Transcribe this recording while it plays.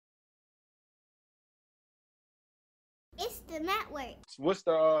the network. What's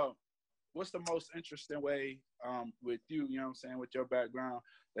the most interesting way with you, you know what I'm saying, with your background,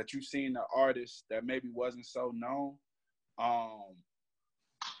 that you've seen the artist that maybe wasn't so known, I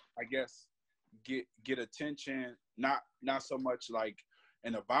guess get attention, not so much like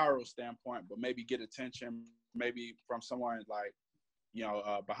in a viral standpoint, but maybe get attention maybe from someone like, you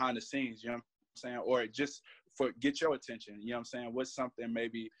know, behind the scenes, you know what I'm saying, or just for get your attention, you know what I'm saying? What's something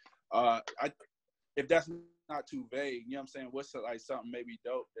maybe if that's not too vague, you know what I'm saying, what's like something maybe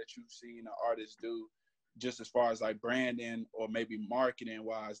dope that you've seen an artist do just as far as like branding or maybe marketing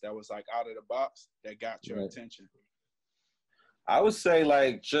wise that was like out of the box that got your attention? I would say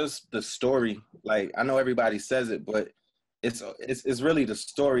like just the story. Like I know everybody says it, but it's really the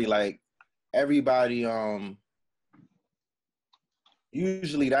story. Like everybody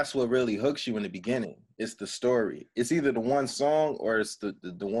usually that's what really hooks you in the beginning. It's the story. It's either the one song or it's the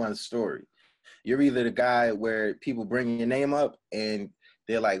one story. You're either the guy where people bring your name up and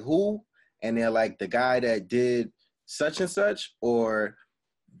they're like, who? And they're like the guy that did such and such, or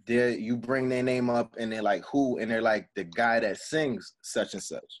you bring their name up and they're like, who? And they're like the guy that sings such and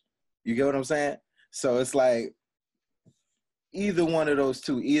such. You get what I'm saying? So it's like either one of those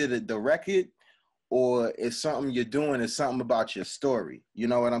two, either the record or it's something you're doing, it's something about your story. You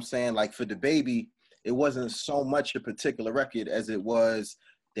know what I'm saying? Like for the baby, it wasn't so much a particular record as it was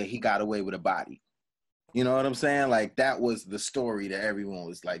that he got away with a body. You know what I'm saying? Like that was the story that everyone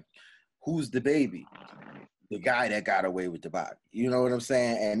was like, who's the baby? The guy that got away with the body. You know what I'm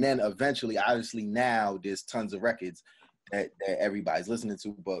saying? And then eventually, obviously now there's tons of records that everybody's listening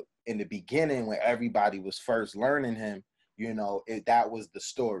to. But in the beginning, when everybody was first learning him, you know, that was the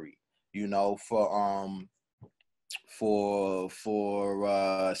story. You know, for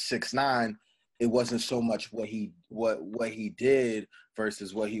 6ix9ine, it wasn't so much what he did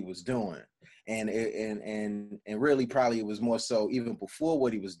versus what he was doing, and really probably it was more so even before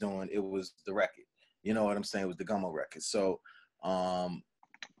what he was doing, it was the record. You know what I'm saying? It was the Gummo record. So,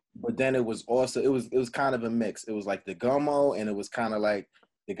 but then it was also it was kind of a mix. It was like the Gummo, and it was kind of like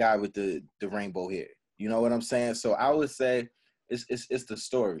the guy with the rainbow hair. You know what I'm saying? So I would say it's the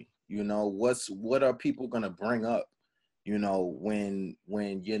story. You know, what are people gonna bring up? You know, when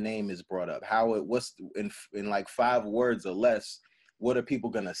your name is brought up, what's in like 5 words or less, what are people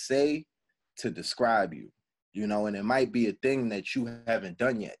gonna say to describe you? You know, and it might be a thing that you haven't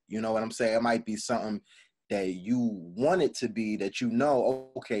done yet. You know what I'm saying? It might be something that you want it to be that, you know,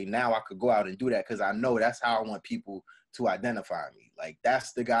 okay, now I could go out and do that because I know that's how I want people to identify me. Like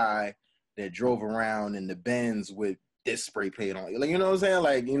that's the guy that drove around in the Benz with this spray paint on. Like, you know what I'm saying?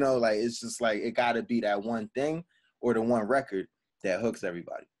 Like, you know, like it's just like it gotta be that one thing or the one record that hooks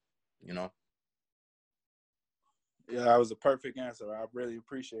everybody, you know? Yeah, that was a perfect answer. I really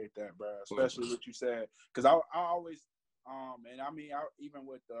appreciate that, bro. Especially what you said, because I always, and I mean, even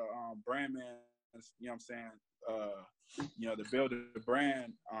with the BrandMan, you know what I'm saying, you know, the build a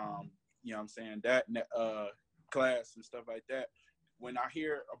brand, you know what I'm saying, that class and stuff like that. When I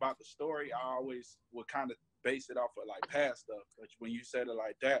hear about the story, I always would kind of base it off of like past stuff. But when you said it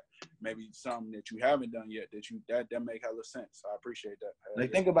like that, maybe something that you haven't done yet that make hella sense. I appreciate that.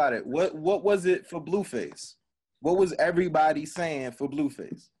 Like think about it. What was it for Blueface? What was everybody saying for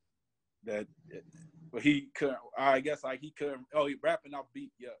Blueface? That he couldn't. I guess like he couldn't. Oh, he rapping off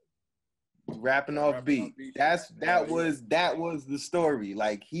beat. Yeah, rapping off beat. That was the story.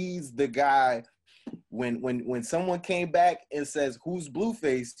 Like he's the guy. When someone came back and says who's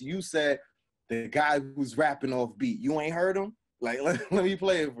Blueface, you said the guy who's rapping off beat. You ain't heard him? Like let me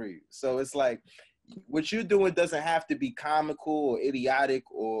play it for you. So it's like what you're doing doesn't have to be comical or idiotic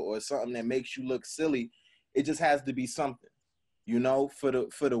or something that makes you look silly. It just has to be something, you know. For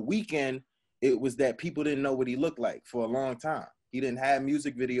the weekend, it was that people didn't know what he looked like for a long time. He didn't have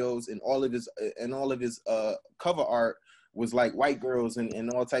music videos, and all of his cover art was like white girls and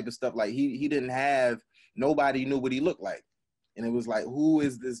all type of stuff. Like he didn't have, nobody knew what he looked like, and it was like, who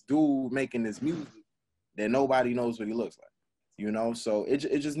is this dude making this music that nobody knows what he looks like, you know? So it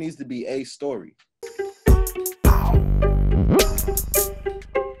just needs to be a story.